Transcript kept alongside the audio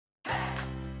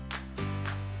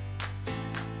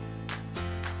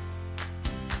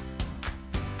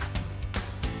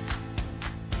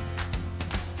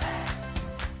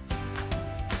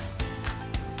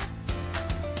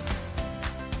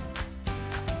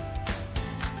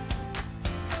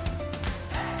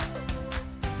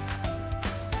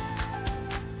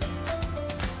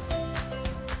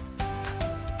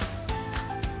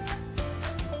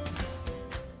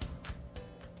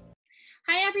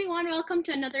welcome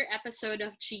to another episode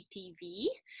of GTV.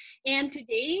 And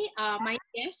today, my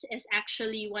guest is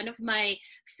actually one of my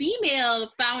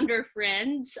female founder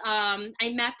friends. I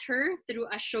met her through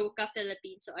Ashoka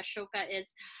Philippines. So Ashoka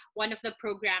is one of the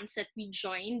programs that we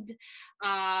joined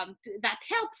that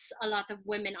helps a lot of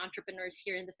women entrepreneurs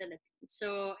here in the Philippines.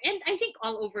 So, and I think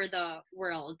all over the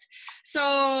world.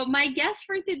 So my guest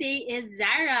for today is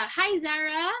Zahra. Hi,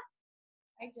 Zahra.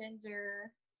 Hi,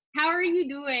 Ginger. How are you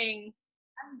doing?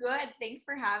 I'm good. Thanks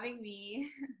for having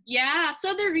me. Yeah,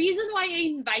 so the reason why I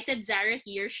invited Zahra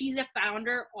here, she's the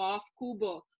founder of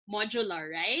Cubo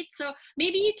Modular, right? So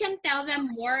maybe you can tell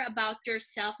them more about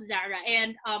yourself, Zahra,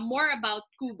 and more about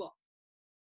Cubo.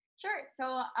 Sure.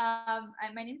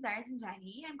 My name is Zahra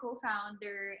Zanjani. I'm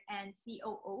co-founder and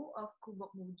COO of Cubo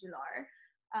Modular.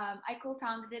 I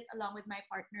co-founded it along with my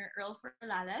partner, Earl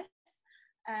Ferlales.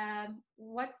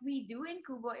 What we do in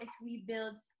Cubo is we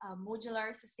build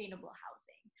modular sustainable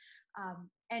housing.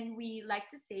 And we like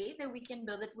to say that we can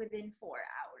build it within 4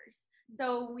 hours.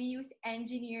 So we use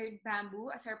engineered bamboo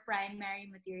as our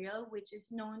primary material, which is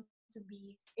known to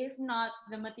be, if not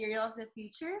the material of the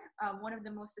future, one of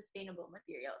the most sustainable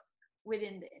materials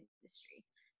within the industry.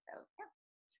 So, yeah.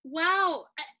 Wow,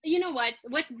 you know what?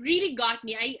 What really got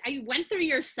me, I went through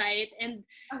your site and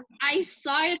I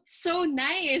saw it so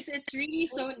nice. It's really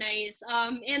so nice.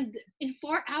 And in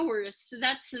 4 hours,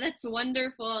 that's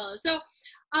wonderful. So,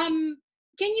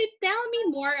 can you tell me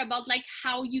more about like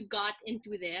how you got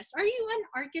into this? Are you an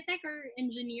architect or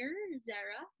engineer,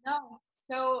 Zahra? No.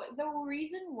 So the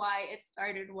reason why it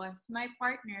started was my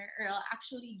partner Earl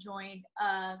actually joined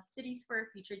Cities for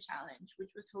a Future Challenge,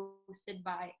 which was hosted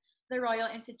by the Royal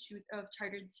Institute of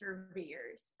Chartered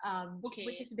Surveyors, which Okay.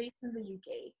 is based in the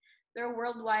UK. They're a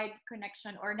worldwide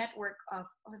connection or network of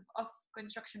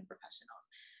construction professionals.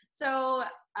 So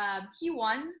he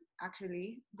won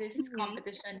actually this Mm-hmm.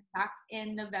 competition back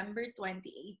in November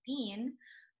 2018.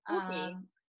 Okay. Um,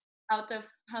 Out of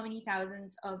how many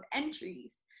thousands of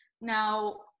entries.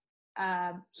 Now,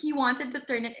 he wanted to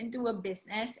turn it into a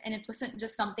business, and it wasn't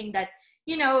just something that,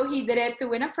 he did it to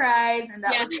win a prize and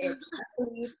that Yeah. was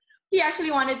it. He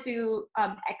actually wanted to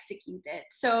execute it.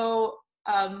 So,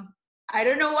 I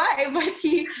don't know why, but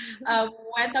he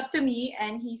went up to me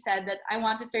and he said that I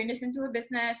want to turn this into a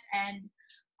business, and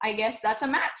I guess that's a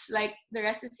match. Like the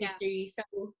rest is Yeah. history. So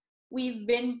we've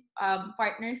been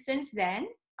partners since then.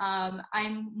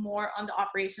 I'm more on the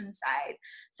operations side.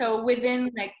 So within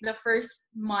like the first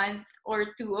month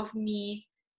or two of me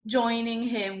joining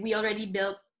him, we already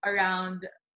built around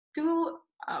two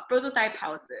prototype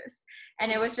houses,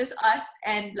 and it was just us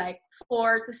and like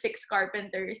 4 to 6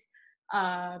 carpenters.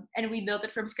 And we built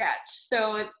it from scratch.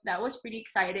 So that was pretty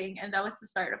exciting, and that was the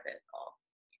start of it all.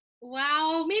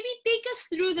 Wow, maybe take us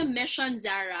through the mission,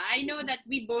 Zahra. I know that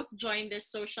we both joined this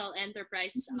social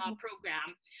enterprise program.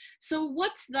 So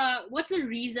what's the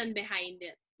reason behind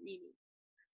it, really?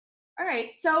 All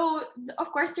right. So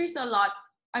of course, there's a lot.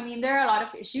 I mean, there are a lot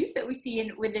of issues that we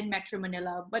see within Metro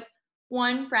Manila, but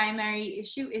one primary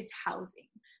issue is housing.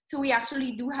 So we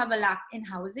actually do have a lack in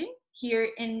housing here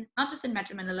in not just in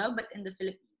Metro Manila, but in the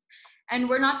Philippines. And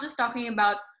we're not just talking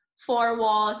about four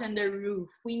walls and the roof.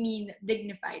 We mean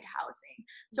dignified housing.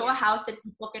 So a Yeah. house that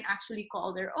people can actually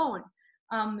call their own.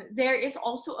 There is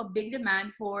also a big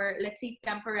demand for, let's say,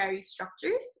 temporary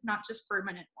structures, not just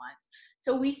permanent ones.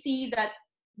 So we see that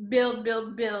build,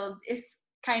 build, build has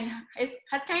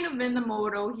kind of been the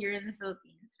motto here in the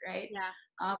Philippines, right?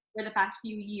 Yeah. For the past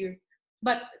few years.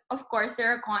 But of course, there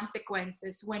are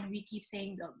consequences when we keep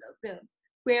saying build, build, build.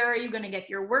 Where are you going to get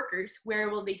your workers? Where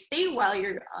will they stay while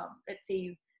you're, let's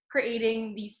say,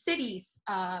 creating these cities?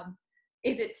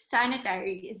 Is it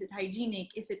sanitary? Is it hygienic?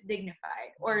 Is it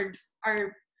dignified? Or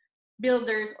are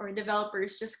builders or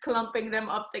developers just clumping them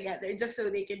up together just so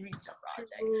they can reach a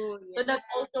project? True. So Yeah. that's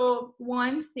also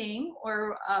one thing,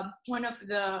 or one of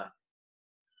the,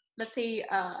 let's say,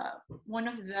 one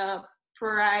of the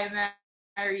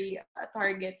primary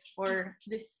targets for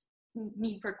this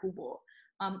need for Kubo.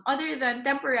 Other than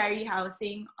temporary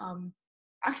housing,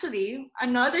 actually,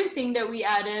 another thing that we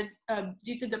added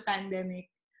due to the pandemic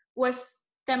was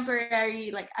temporary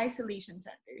like isolation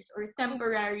centers or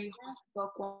temporary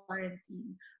hospital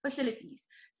quarantine facilities.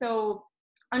 So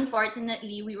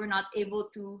unfortunately, we were not able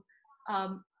to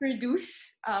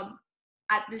produce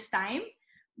at this time,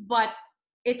 but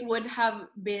it would have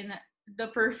been the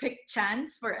perfect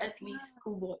chance for at least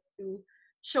Kubo to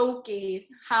showcase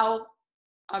how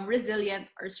resilient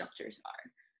our structures are.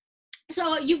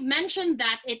 So you've mentioned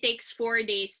that it takes 4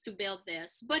 days to build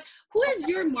this, but who is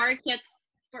your market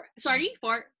for? Sorry,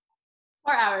 for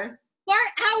 4 hours. 4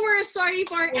 hours, sorry,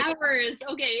 4 hours.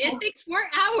 Okay, it takes 4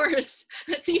 hours.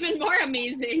 That's even more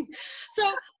amazing. So,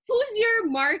 who's your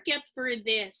market for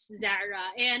this,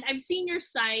 Zara? And I've seen your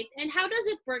site. And how does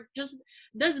it work? Just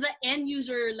does the end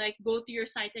user like go to your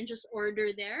site and just order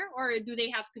there, or do they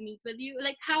have to meet with you?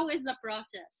 Like, how is the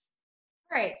process?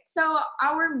 Right. So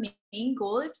our main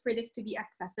goal is for this to be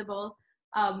accessible.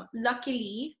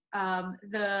 Luckily,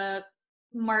 the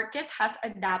market has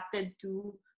adapted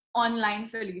to online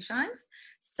solutions.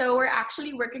 So we're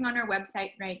actually working on our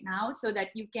website right now so that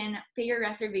you can pay your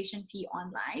reservation fee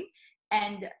online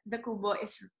and the Kubo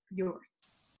is yours.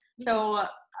 So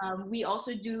we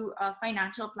also do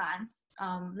financial plans,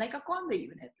 like a condo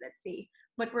unit, let's say,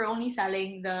 but we're only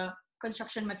selling the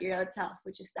construction material itself,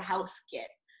 which is the house kit.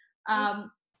 Um,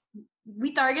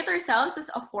 we target ourselves as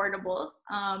affordable.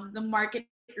 The market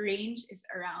range is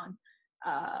around,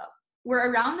 uh,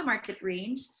 we're around the market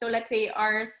range. So let's say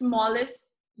our smallest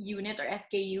unit or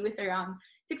SKU is around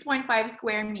 6.5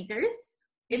 square meters.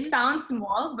 It sounds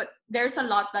small, but there's a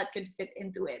lot that could fit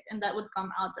into it, and that would come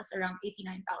out as around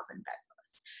 89,000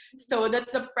 pesos. So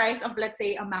that's the price of, let's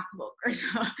say, a MacBook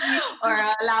or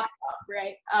a laptop,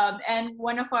 right? And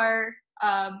one of our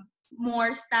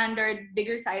more standard,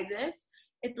 bigger sizes,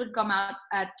 it would come out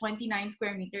at 29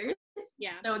 square meters.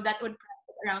 Yeah. So that would price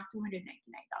at around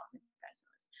 299,000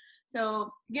 pesos.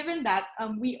 So given that,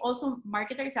 we also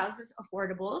market ourselves as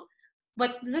affordable.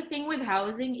 But the thing with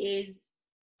housing is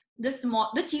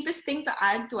the cheapest thing to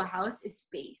add to a house is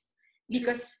space.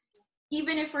 Because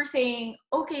even if we're saying,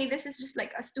 okay, this is just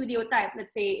like a studio type,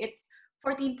 let's say it's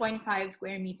 14.5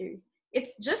 square meters.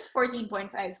 It's just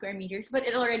 14.5 square meters, but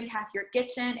it already has your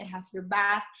kitchen, it has your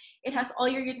bath, it has all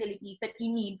your utilities that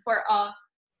you need for a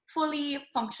fully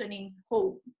functioning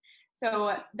home.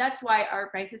 So that's why our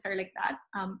prices are like that.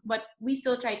 But we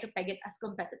still try to peg it as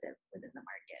competitive within the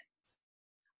market.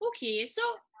 Okay, so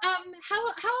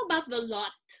how about the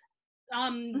lot?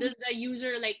 Does the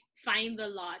user like find the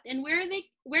lot, and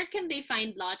where can they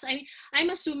find lots? I'm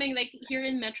assuming like here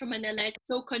in Metro Manila it's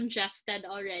so congested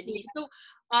already. So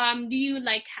do you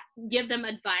like give them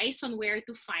advice on where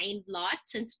to find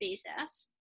lots and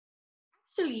spaces?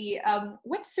 Actually,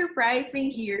 what's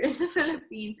surprising here in the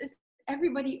Philippines is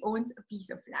everybody owns a piece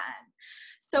of land.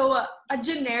 So a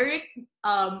generic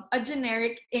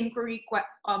inquiry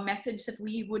message that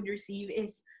we would receive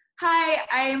is, "Hi,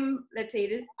 I'm let's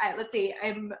say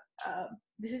I'm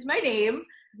this is my name.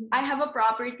 I have a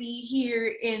property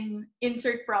here in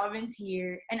insert province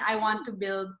here, and I want to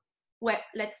build what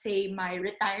let's say my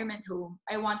retirement home.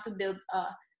 I want to build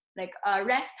a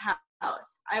rest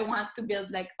house. I want to build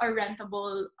like a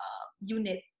rentable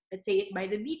unit. Let's say it's by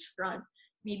the beachfront,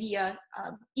 maybe a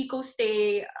eco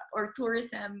stay or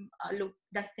tourism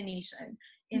destination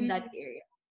in that area."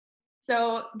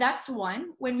 So that's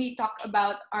one. When we talk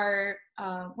about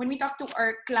when we talk to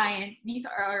our clients, these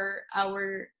are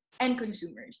our end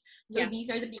consumers. So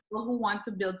these are the people who want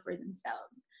to build for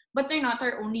themselves. But they're not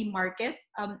our only market.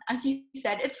 As you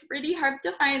said, it's pretty hard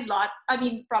to find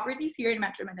properties here in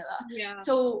Metro Manila. Yeah.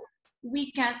 So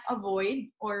we can't avoid,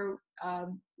 or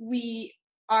we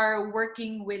are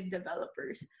working with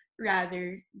developers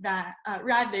rather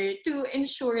to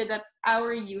ensure that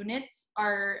our units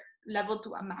are leveled to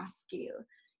a mass scale,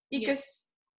 because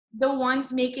the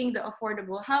ones making the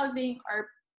affordable housing are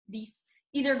these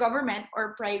either government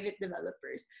or private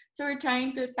developers. So we're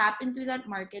trying to tap into that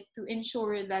market to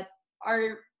ensure that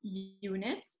our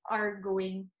units are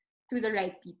going to the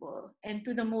right people and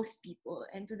to the most people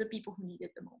and to the people who need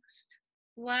it the most.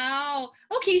 Wow.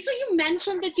 Okay, so you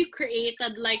mentioned that you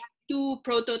created like 2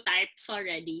 prototypes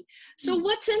already. So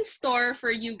what's in store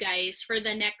for you guys for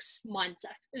the next months,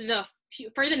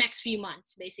 for the next few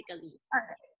months, basically? All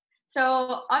right.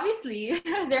 So obviously,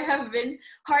 there have been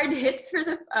hard hits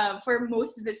for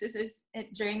most businesses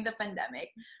during the pandemic.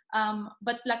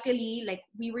 But luckily, like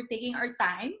we were taking our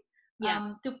time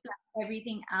to plan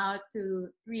everything out, to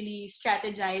really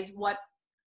strategize what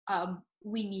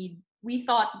we need. We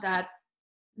thought that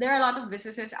there are a lot of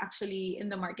businesses actually in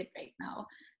the market right now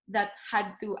that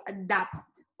had to adapt,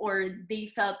 or they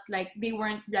felt like they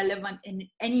weren't relevant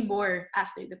anymore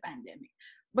after the pandemic.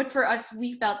 But for us,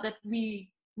 we felt that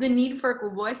the need for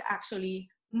Kubo is actually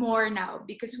more now,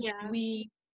 because we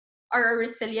are a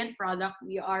resilient product,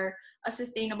 we are a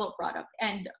sustainable product,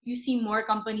 and you see more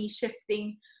companies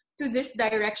shifting to this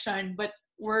direction. But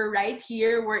we're right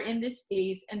here, we're in this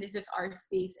space, and this is our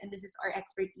space, and this is our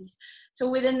expertise. So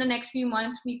within the next few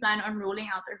months, we plan on rolling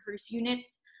out our first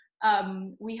units.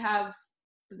 We have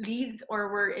leads,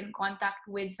 or we're in contact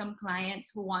with some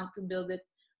clients who want to build it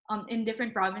in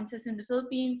different provinces in the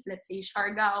Philippines, let's say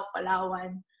Siargao,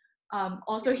 Palawan,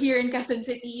 also here in Quezon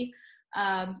City.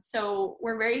 So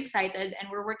we're very excited, and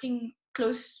we're working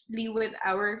closely with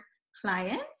our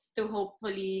clients to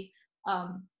hopefully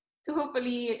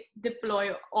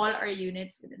deploy all our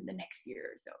units within the next year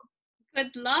or so.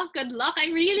 Good luck, good luck.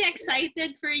 I'm really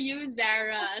excited for you,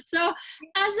 Zahra. So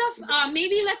as of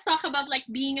maybe let's talk about like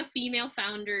being a female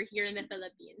founder here in the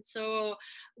Philippines. So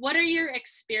what are your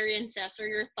experiences or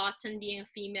your thoughts on being a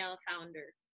female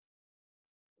founder?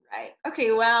 Right.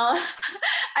 Okay, well,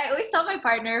 I always tell my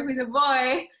partner who's a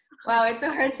boy, wow, it's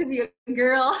so hard to be a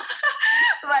girl.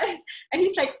 But and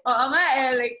he's like, oh,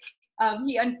 like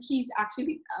he's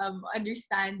actually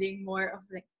understanding more of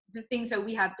like the things that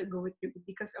we have to go through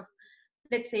because of,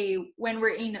 let's say, when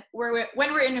we're in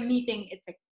a meeting, it's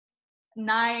like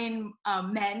 9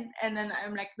 men, and then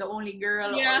I'm like the only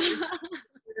girl, Yeah. or there's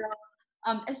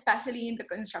girl, especially in the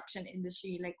construction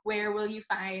industry. Like, where will you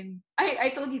find? I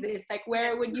told you this. Like,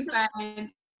 where would you find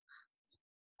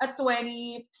a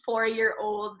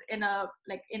 24-year-old in a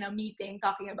meeting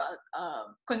talking about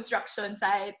construction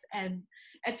sites and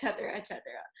etc. etc.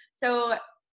 So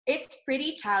it's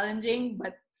pretty challenging,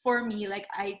 but for me, like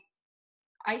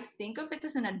I think of it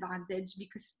as an advantage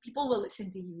because people will listen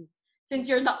to you. Since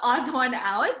you're the odd one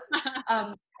out,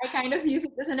 I kind of use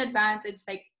it as an advantage.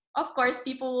 Like, of course,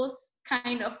 people will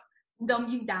kind of dumb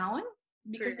you down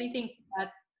because they think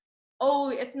that, oh,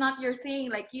 it's not your thing.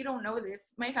 Like, you don't know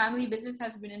this. My family business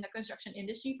has been in the construction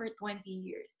industry for 20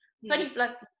 years, 20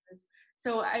 plus years.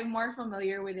 So I'm more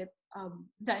familiar with it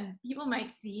than people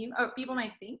might seem or people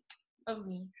might think of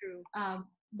me. True.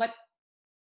 But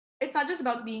it's not just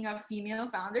about being a female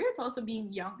founder, it's also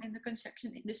being young in the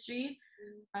construction industry.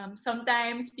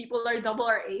 Sometimes people are double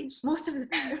our age. Most of the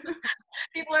time,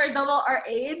 people are double our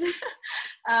age.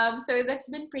 So that's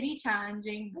been pretty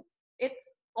challenging. But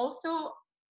it's also,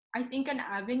 I think, an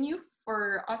avenue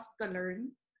for us to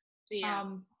learn.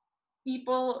 Yeah.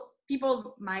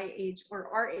 People my age or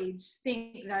our age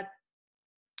think that,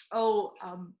 oh,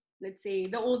 let's say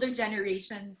the older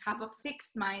generations have a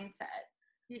fixed mindset,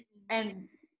 and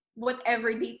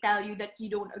whatever they tell you that you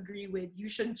don't agree with, you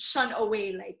should shun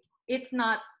away. Like, it's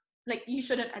not, like, you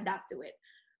shouldn't adapt to it.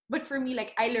 But for me,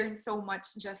 like, I learned so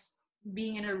much just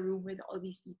being in a room with all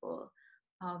these people,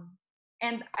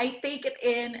 and I take it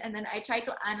in, and then I try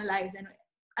to analyze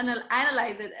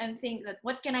it and think that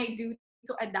what can I do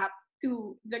to adapt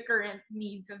to the current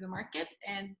needs of the market,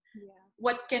 and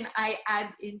what can I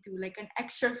add into, like, an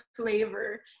extra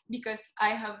flavor because I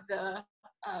have the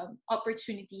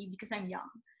opportunity because I'm young.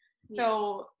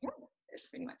 So yeah, that's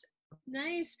pretty much it.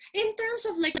 Nice. In terms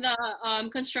of like the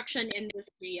construction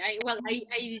industry, I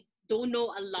don't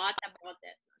know a lot about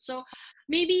it. So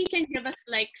maybe you can give us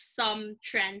like some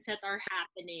trends that are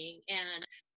happening and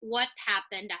what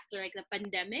happened after like the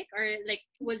pandemic, or like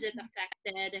was it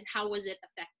affected and how was it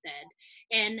affected,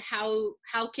 and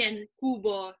how can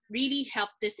Cubo really help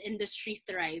this industry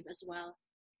thrive as well?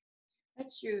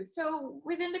 That's true. So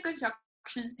within the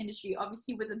construction industry,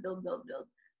 obviously with the build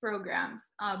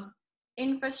programs,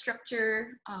 infrastructure,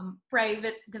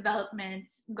 private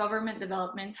developments, government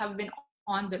developments have been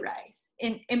on the rise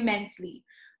immensely.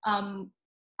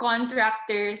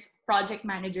 Contractors, project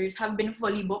managers have been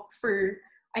fully booked for,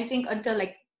 I think, until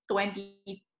like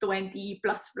 2020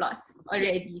 plus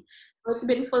already. So it's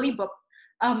been fully booked.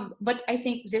 But I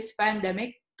think this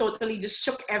pandemic totally just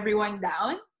shook everyone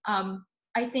down.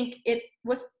 I think it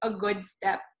was a good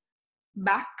step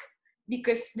back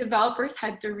because developers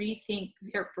had to rethink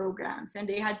their programs, and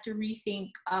they had to rethink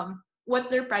what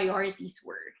their priorities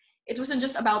were. It wasn't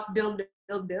just about build.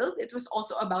 It was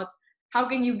also about how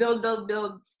can you build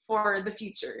for the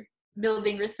future,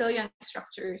 building resilient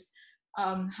structures.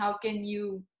 How can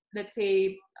you, let's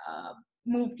say,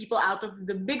 move people out of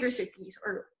the bigger cities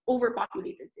or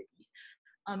overpopulated cities?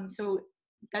 So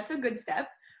that's a good step.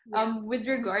 With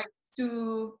regards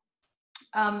to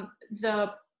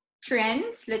the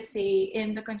trends, let's say,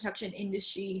 in the construction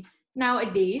industry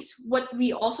nowadays, what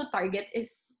we also target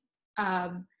is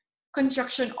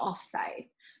construction offsite.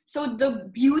 So the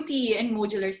beauty in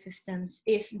modular systems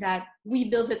is that we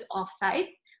build it offsite.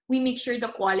 We make sure the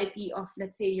quality of,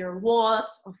 let's say, your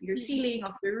walls, of your ceiling,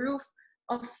 of your roof,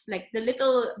 of like the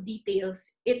little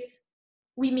details,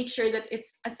 we make sure that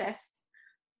it's assessed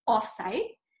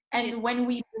offsite. And when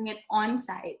we bring it on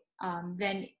site,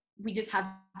 then we just have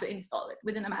to install it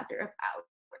within a matter of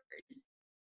hours.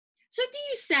 So do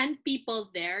you send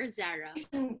people there, Zahra?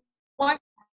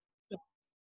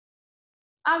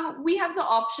 We have the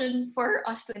option for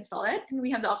us to install it, and we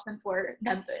have the option for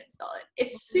them to install it.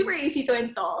 It's super easy to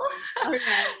install. Okay.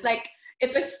 Like,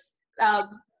 it was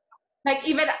Like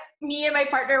even me and my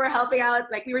partner were helping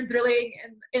out. Like we were drilling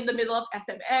in the middle of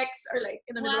SMX or like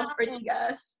in the middle of Wow.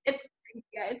 Ortigas. It's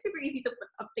super easy to put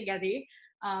up together.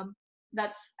 Um,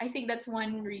 I think that's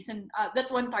one reason.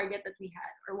 That's one target that we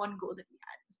had, or one goal that we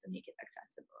had, was to make it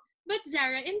accessible. But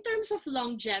Zara, in terms of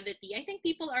longevity, I think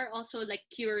people are also like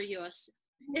curious.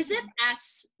 Is it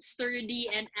as sturdy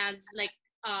and as like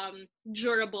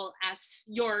durable as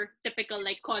your typical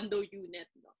like condo unit?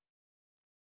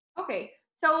 No? Okay,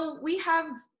 so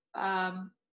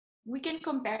um, we can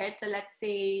compare it to, let's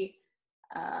say,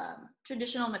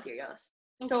 traditional materials.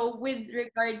 Okay. So with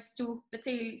regards to, let's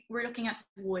say we're looking at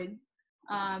wood,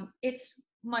 it's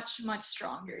much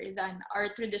stronger than our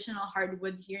traditional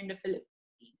hardwood here in the Philippines.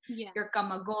 Yeah. Your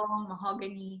kamagong,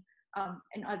 mahogany,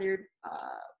 and other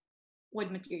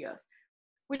wood materials.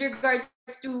 With regards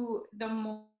to the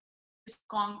more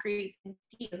concrete and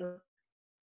steel,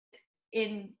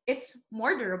 it's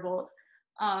more durable.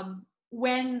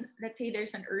 When, let's say,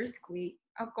 there's an earthquake,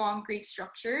 a concrete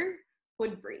structure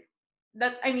would break.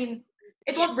 That I mean,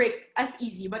 it Yeah. won't break as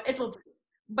easy, but it will break.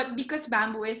 But because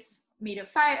bamboo is made of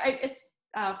it's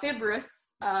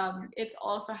fibrous, it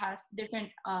also has different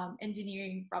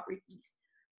engineering properties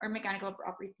or mechanical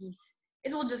properties.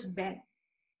 It will just bend.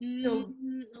 So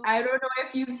Okay. I don't know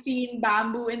if you've seen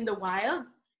bamboo in the wild.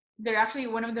 They're actually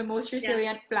one of the most Yeah.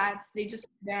 resilient plants. They just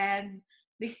bend,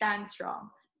 they stand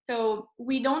strong. So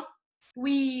we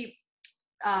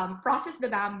process the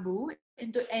bamboo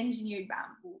into engineered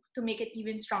bamboo to make it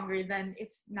even stronger than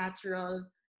its natural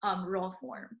raw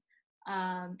form.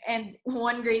 And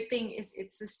one great thing is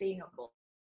it's sustainable.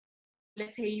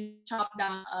 Let's say you chop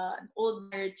down an old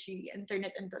bare tree and turn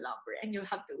it into lumber, and you'll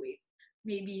have to wait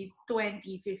maybe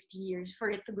 20, 50 years for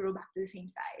it to grow back to the same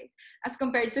size, as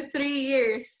compared to 3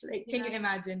 years. Like, can you Yeah.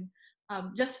 imagine,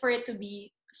 just for it to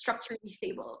be structurally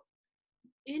stable?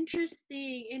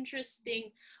 Interesting,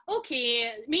 interesting.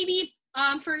 Okay, maybe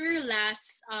for your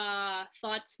last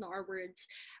thoughts no, or words,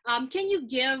 can you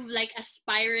give like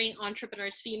aspiring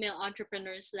entrepreneurs, female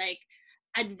entrepreneurs, like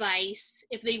advice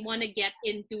if they want to get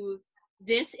into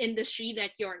this industry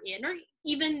that you're in, or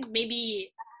even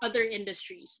maybe other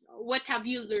industries? What have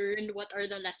you learned? What are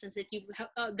the lessons that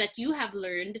you have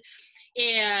learned,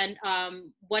 and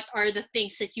what are the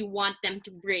things that you want them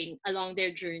to bring along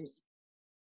their journey?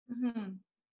 Hmm.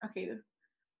 Okay.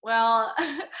 Well,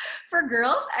 for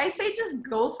girls, I say just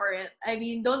go for it. I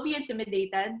mean, don't be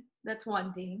intimidated. That's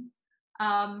one thing.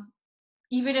 Um,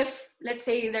 Even if, let's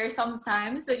say, there's some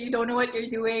times that you don't know what you're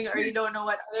doing or you don't know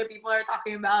what other people are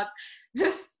talking about,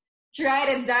 just try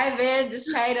to dive in.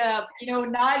 Just try to,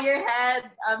 nod your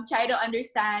head, try to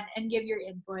understand and give your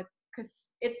input,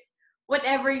 because it's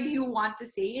whatever you want to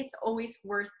say, it's always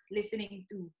worth listening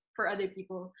to for other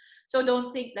people. So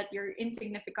don't think that you're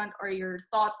insignificant or your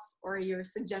thoughts or your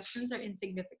suggestions are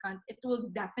insignificant. It will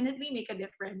definitely make a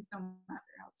difference no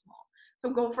matter how small. So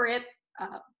go for it.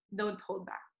 Uh, don't hold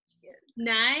back. Yes.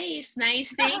 Nice,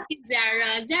 nice. Thank you,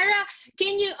 Zara. Zara,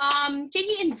 can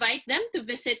you invite them to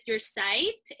visit your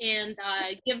site and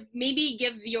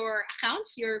give your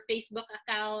accounts, your Facebook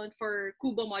account for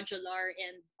Cubo Modular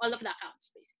and all of the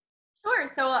accounts, basically. Sure.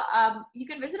 So you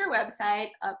can visit our website,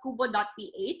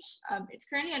 cubo.ph. It's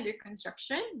currently under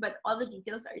construction, but all the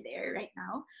details are there right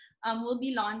now. We'll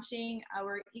be launching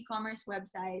our e-commerce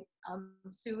website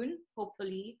soon,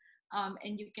 hopefully.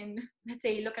 And you can, let's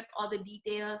say, look at all the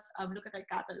details, look at our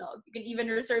catalog. You can even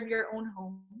reserve your own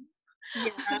home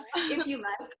Yeah. if you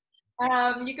like.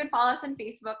 You can follow us on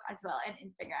Facebook as well and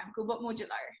Instagram, Cubo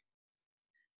Modular.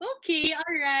 Okay,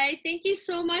 all right. Thank you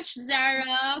so much,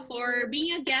 Zara, for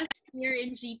being a guest here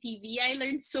in GTV. I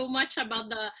learned so much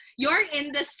about your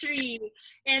industry,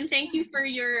 and thank you for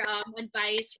your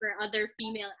advice for other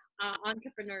female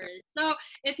entrepreneurs. So,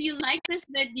 if you like this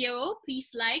video, please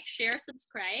like, share,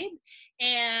 subscribe,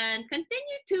 and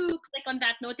continue to click on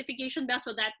that notification bell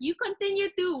so that you continue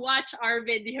to watch our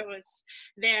videos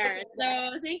there.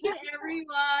 So, thank you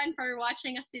everyone for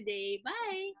watching us today.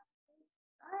 Bye.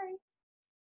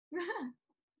 Bye.